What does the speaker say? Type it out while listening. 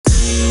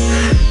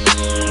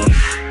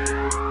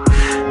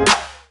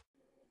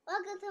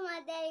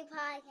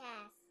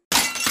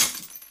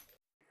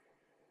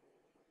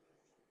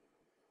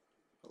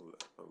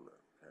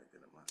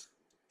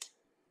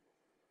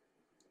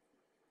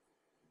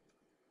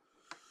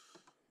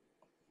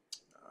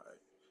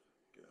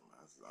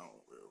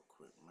zone real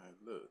quick, man.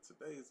 Look,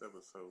 today's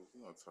episode,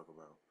 we're gonna talk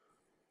about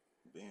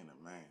being a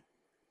man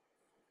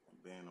and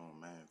being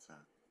on man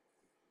time.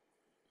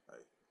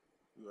 Like,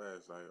 you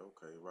ask, like,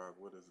 okay, Rock,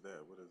 what is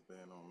that? What is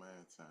being on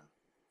man time?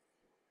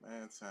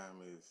 Man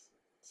time is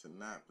to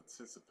not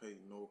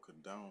participate nor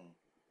condone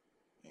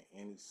in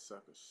any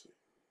sucker shit.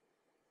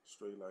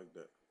 Straight like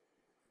that.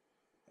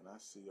 And I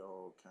see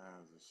all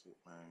kinds of shit,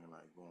 man,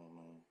 like going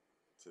on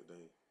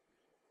today.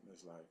 And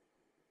it's like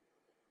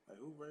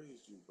who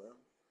raised you, bro?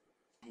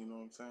 You know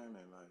what I'm saying?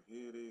 And like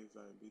here it is,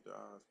 like Beat the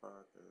Odds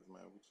podcast,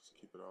 man. We just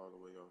keep it all the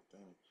way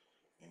authentic.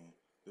 And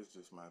this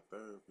is just my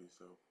therapy,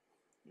 so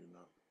you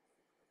know,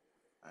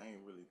 I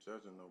ain't really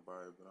judging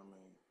nobody, but I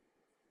mean,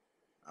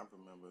 I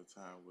remember a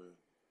time where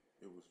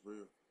it was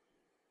real.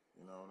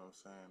 You know what I'm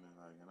saying?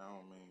 And I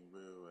don't mean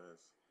real as,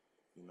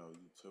 you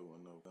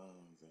toting no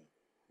guns and,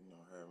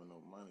 having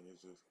no money.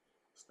 It's just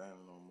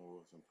standing on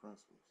morals and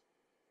principles.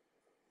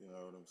 You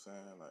know what I'm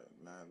saying? Like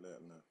not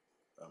letting a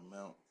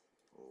amount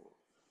or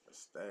a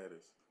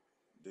status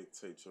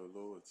dictate your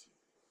loyalty.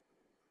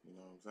 You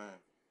know what I'm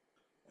saying?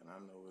 And I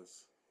know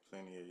it's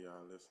plenty of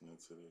y'all listening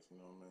to this, you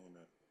know what I mean,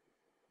 that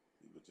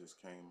either just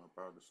came up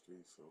out the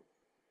streets or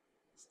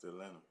still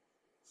in them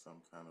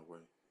some kind of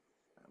way.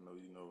 I know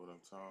you know what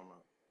I'm talking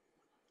about.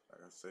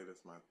 Like I say,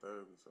 that's my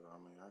therapy, so I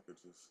mean, I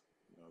could just,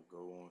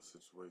 go on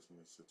situation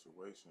to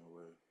situation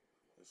where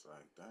it's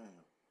like,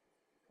 damn,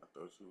 I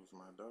thought you was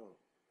my dog.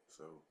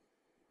 So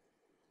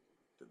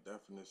the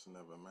definition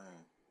of a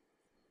man,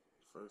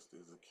 first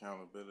is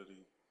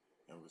accountability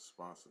and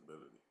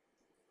responsibility.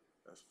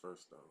 That's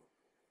first off.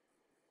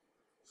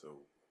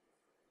 So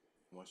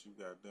once you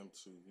got them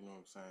two, you know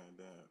what I'm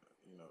saying, then,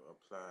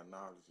 apply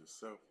knowledge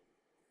yourself,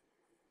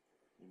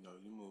 you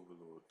move a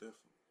little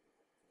different,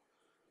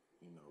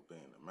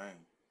 being a man,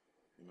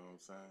 you know what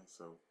I'm saying?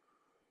 So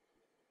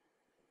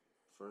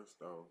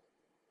first off,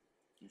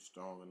 you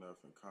strong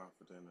enough and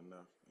confident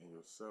enough in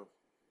yourself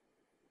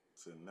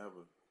to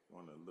never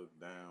want to look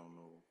down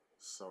or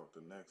salt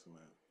the next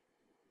man.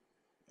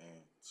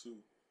 And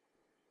two,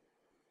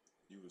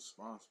 you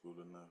responsible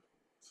enough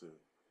to,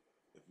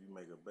 if you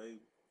make a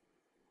baby,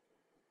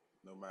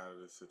 no matter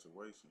the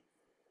situation,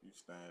 you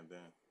stand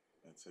there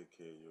and take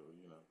care of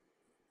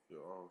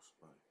your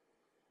offspring.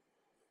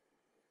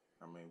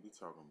 I mean, we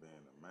talking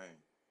being a man.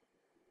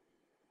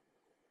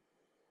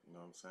 You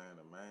know what I'm saying?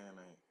 A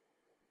man ain't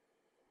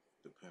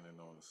depending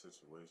on the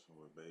situation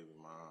with baby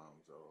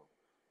moms or,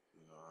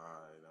 all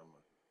right,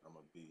 I'm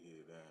a be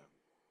here then.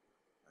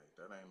 Like,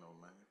 that ain't no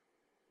man.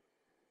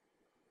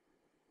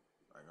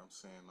 Like, I'm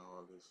seeing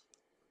all this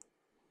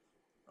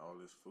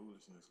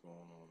foolishness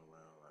going on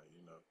around. Like,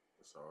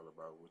 it's all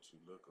about what you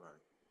look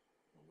like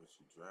and what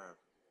you drive.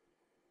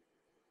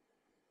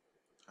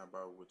 How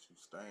about what you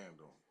stand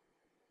on?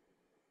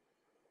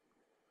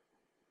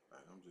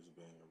 Like, I'm just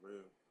being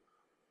real.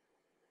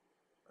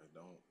 Like,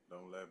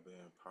 don't let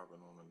being popping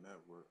on the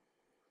network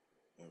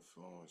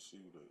influence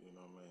you to,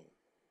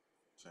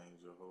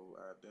 change your whole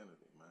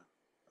identity, man.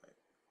 Like,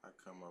 I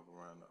come up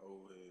around the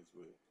old heads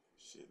with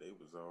shit, they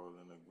was all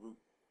in a group,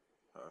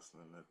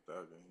 hustling and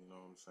thugging, you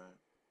know what I'm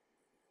saying?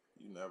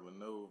 You never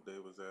know if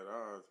they was at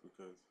odds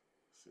because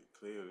shit,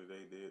 clearly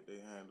they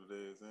handled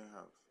theirs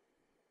in-house.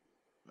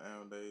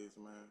 Nowadays,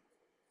 man,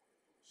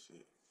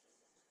 shit,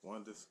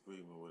 one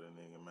disagreement with a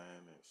nigga,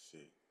 man, and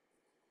shit,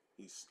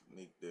 he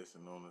sneak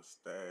dissing on the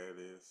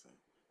status and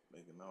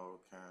making all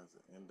kinds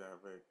of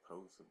indirect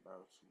posts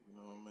about you, you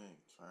know what I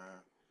mean?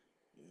 Trying,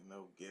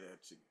 get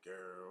at your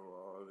girl,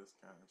 all this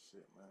kind of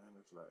shit, man.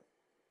 It's like,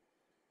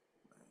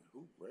 man,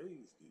 who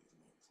raised these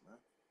niggas,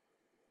 man?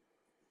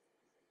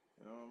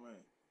 You know what I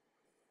mean?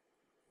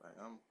 Like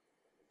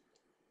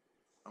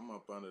I'm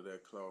up under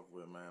that cloth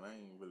with, man, I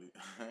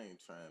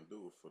ain't trying to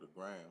do it for the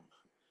gram.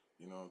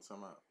 You know what I'm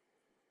talking about?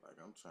 Like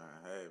I'm trying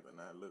to have it,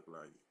 not look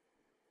like it.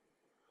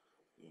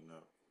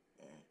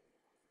 And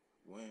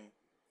when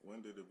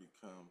when did it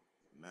become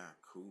not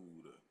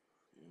cool to,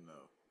 you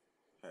know,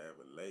 have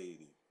a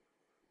lady?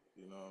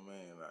 You know what I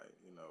mean? Like,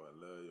 I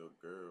love your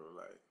girl.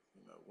 Like,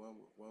 when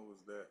was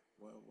that?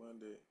 When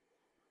did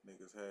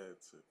niggas had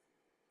to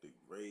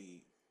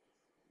degrade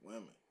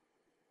women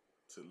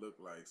to look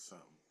like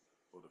something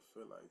or to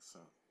feel like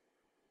something?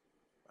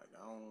 Like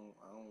I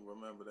don't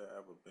remember that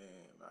ever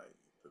being like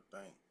the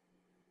thing.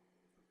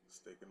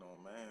 Sticking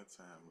on man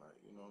time, like,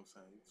 you know what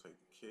I'm saying? You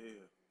taking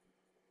care of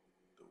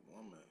the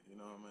woman, you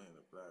know what I mean?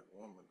 The black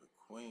woman, the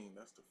queen,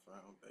 that's the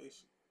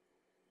foundation.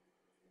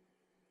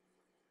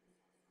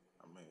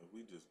 I mean,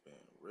 we just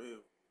being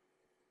real.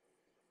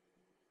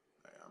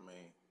 Like, I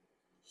mean,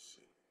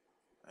 shit.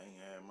 I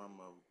ain't had my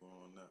mother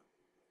growing up,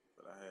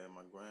 but I had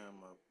my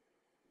grandmother,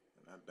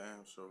 and I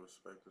damn sure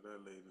respected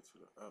that lady to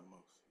the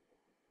utmost.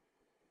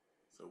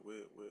 So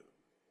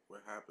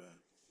what happened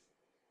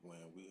when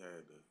we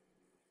had to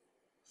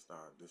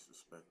start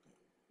disrespecting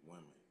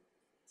women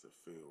to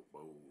feel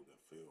bold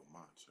and feel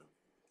macho?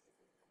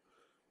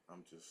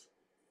 I'm just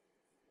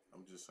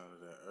I'm just under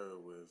that era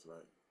where it's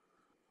like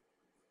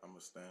I'ma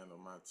stand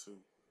on my two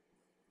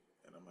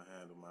and I'ma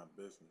handle my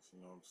business, you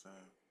know what I'm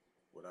saying?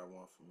 what I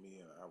want for me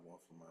and I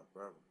want for my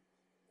brother.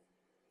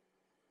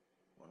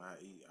 When I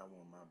eat, I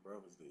want my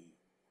brothers to eat.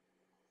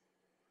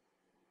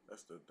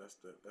 That's the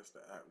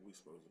act we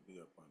supposed to be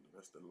up under.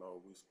 That's the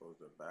law we supposed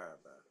to abide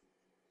by.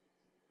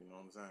 You know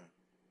what I'm saying?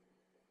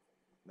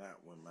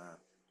 Not when I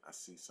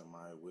see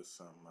somebody with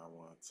something, I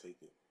want to take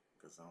it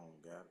because I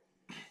don't got it.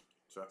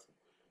 Trust me,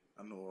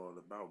 I know all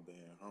about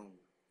being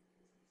hungry.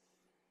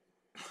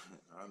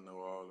 I know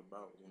all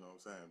about, you know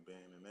what I'm saying,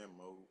 being in that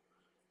mode.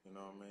 You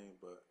know what I mean?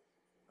 But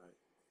like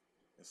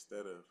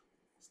instead of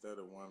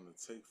wanting to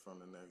take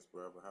from the next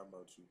brother, how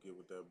about you get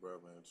with that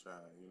brother and try,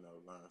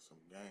 learn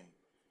some game.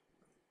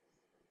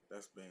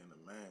 That's being a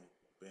man.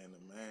 Being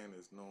a man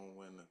is knowing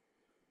when to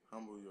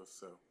humble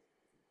yourself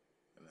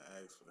and to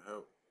ask for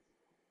help.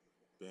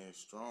 Being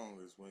strong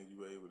is when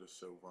you able to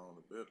show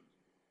vulnerability.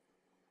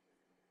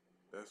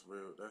 That's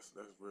real. That's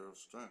real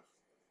strength.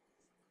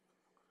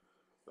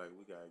 Like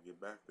we gotta get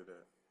back to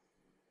that.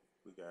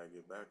 We gotta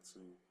get back to,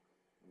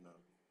 know,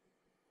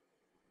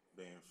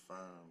 being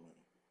firm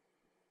and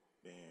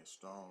being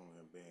strong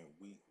and being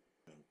weak,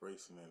 and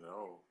embracing it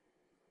all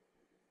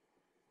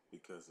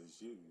because it's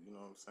you. You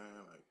know what I'm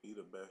saying? Like be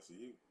the best of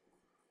you.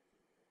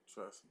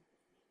 Trust me.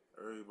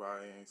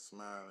 Everybody ain't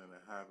smiling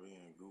and happy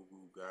and goo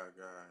goo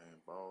gaga and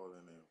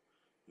balling and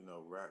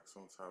racks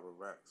on top of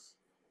racks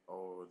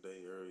all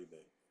day, every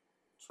day.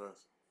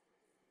 Trust me.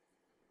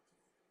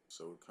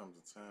 So it comes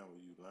a time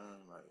where you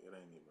learn like it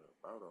ain't even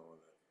about all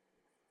that.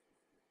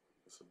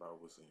 It's about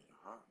what's in your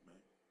heart,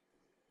 man.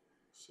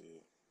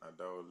 Shit. My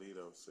dog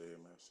Lito said,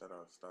 man, shout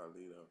out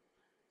Starlito.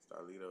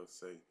 Starlito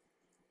say,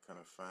 kind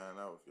of find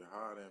out if your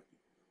heart empty.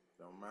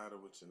 Don't matter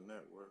what your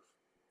net worth.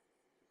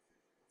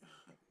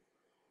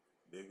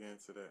 Dig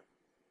into that.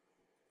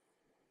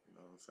 You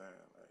know what I'm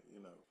saying?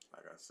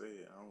 Like I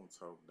said, I don't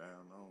talk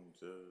down, I don't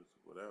judge,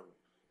 whatever.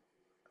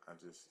 I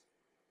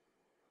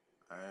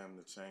am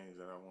the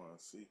change that I want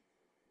to see.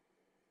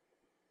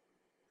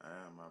 I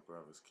am my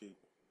brother's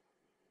keeper.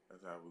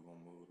 That's how we're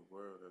going to move the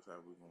world. That's how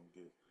we're going to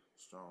get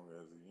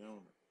stronger as a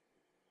unit.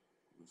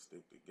 We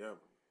stick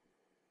together.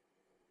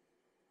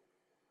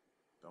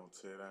 Don't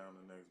tear down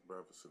the next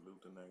brother.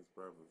 Salute the next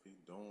brother. If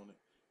he doing it,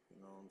 you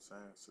know what I'm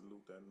saying?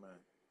 Salute that man.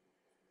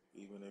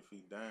 Even if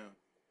he down,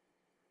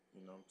 you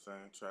know what I'm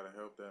saying? Try to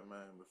help that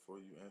man before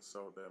you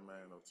insult that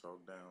man or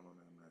talk down on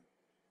that man.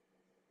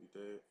 You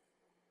did?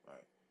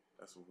 Like,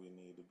 that's what we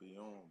need to be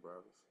on,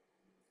 brothers.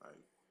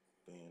 Like,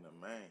 being a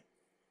man.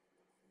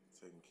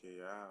 Taking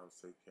care of ours,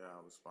 take care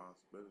of our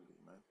responsibility,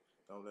 man.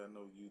 Don't let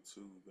no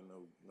YouTube and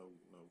no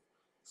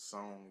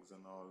songs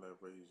and all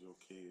that raise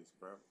your kids,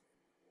 bro.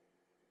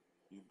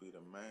 You be the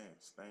man.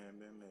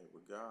 Stand in there,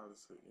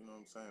 regardless of, you know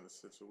what I'm saying, the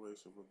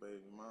situation with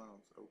baby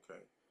moms.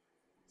 Okay.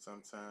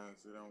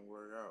 Sometimes it don't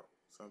work out.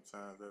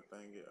 Sometimes that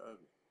thing get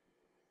ugly.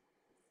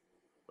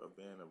 But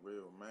being a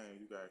real man,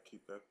 you gotta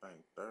keep that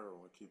thing thorough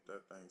and keep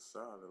that thing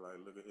solid.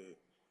 Like, look ahead.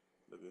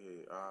 Look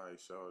ahead. All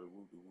right, shawty,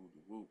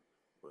 whoop-de-whoop-de-whoop.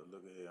 But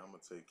look ahead, I'm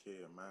gonna take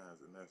care of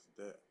mine, and that's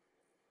that.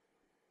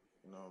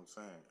 You know what I'm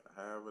saying?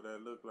 However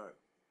that look like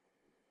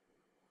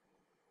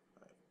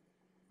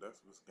that's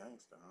what's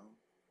gangster, huh?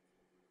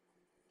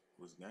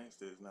 What's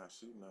gangster is not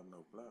shooting up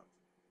no blocks.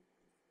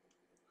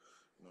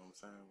 You know what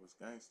I'm saying?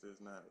 What's gangster is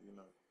not,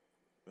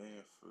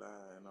 being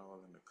fly and all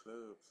in the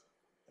clubs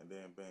and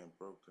then being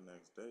broke the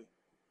next day.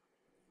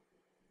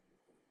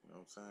 You know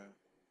what I'm saying?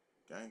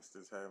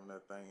 Gangsters having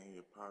that thing in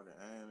your pocket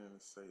and in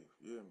the safe.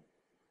 You hear me?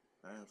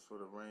 And for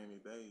the rainy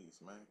days,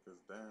 man,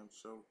 because damn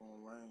sure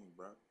gonna rain,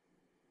 bro.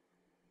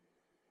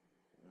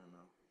 You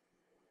know?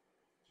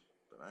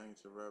 But I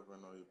ain't your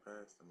reverend or your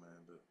pastor,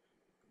 man. The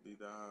Be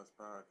the Odds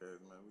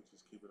podcast, man. We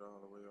just keep it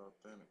all the way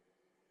authentic.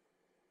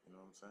 You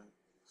know what I'm saying?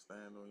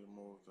 Stand on your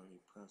morals, on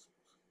your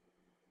principles.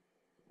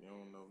 If you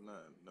don't know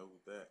nothing, know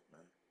that,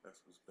 man. That's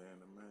what's being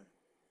a man.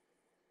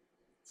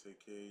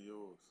 Take care of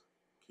yours.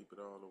 Keep it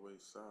all the way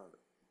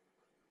solid.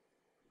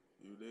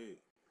 You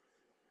did.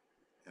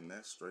 And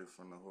that's straight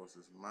from the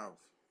horse's mouth.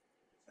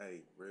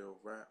 Hey, real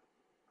rap.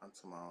 I'm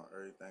talking about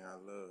everything I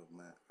love,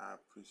 man. I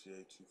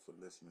appreciate you for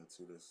listening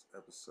to this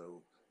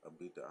episode of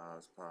Beat the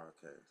Odds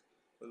podcast.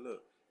 But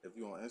look, if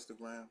you're on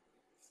Instagram,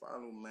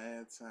 follow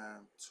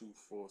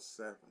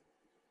Mantime247.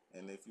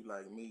 And if you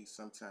like me,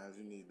 sometimes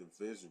you need the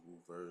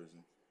visual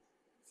version.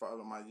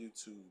 Follow my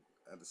YouTube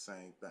at the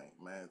same thing,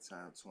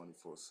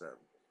 Mantime247.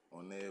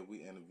 On there,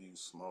 we interview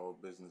small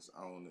business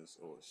owners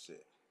or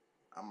shit.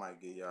 I might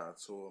give y'all a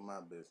tour of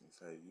my business.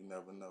 Hey, you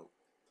never know.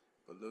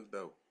 But look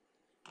though,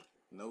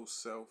 know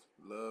self,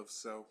 love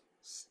self,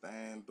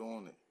 stand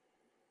on it.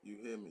 You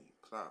hear me?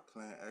 Plot,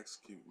 plan,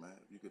 execute, man.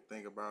 If you could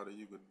think about it,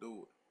 you could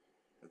do it.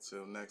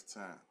 Until next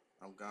time,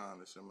 I'm gone.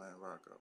 It's your man Rocco.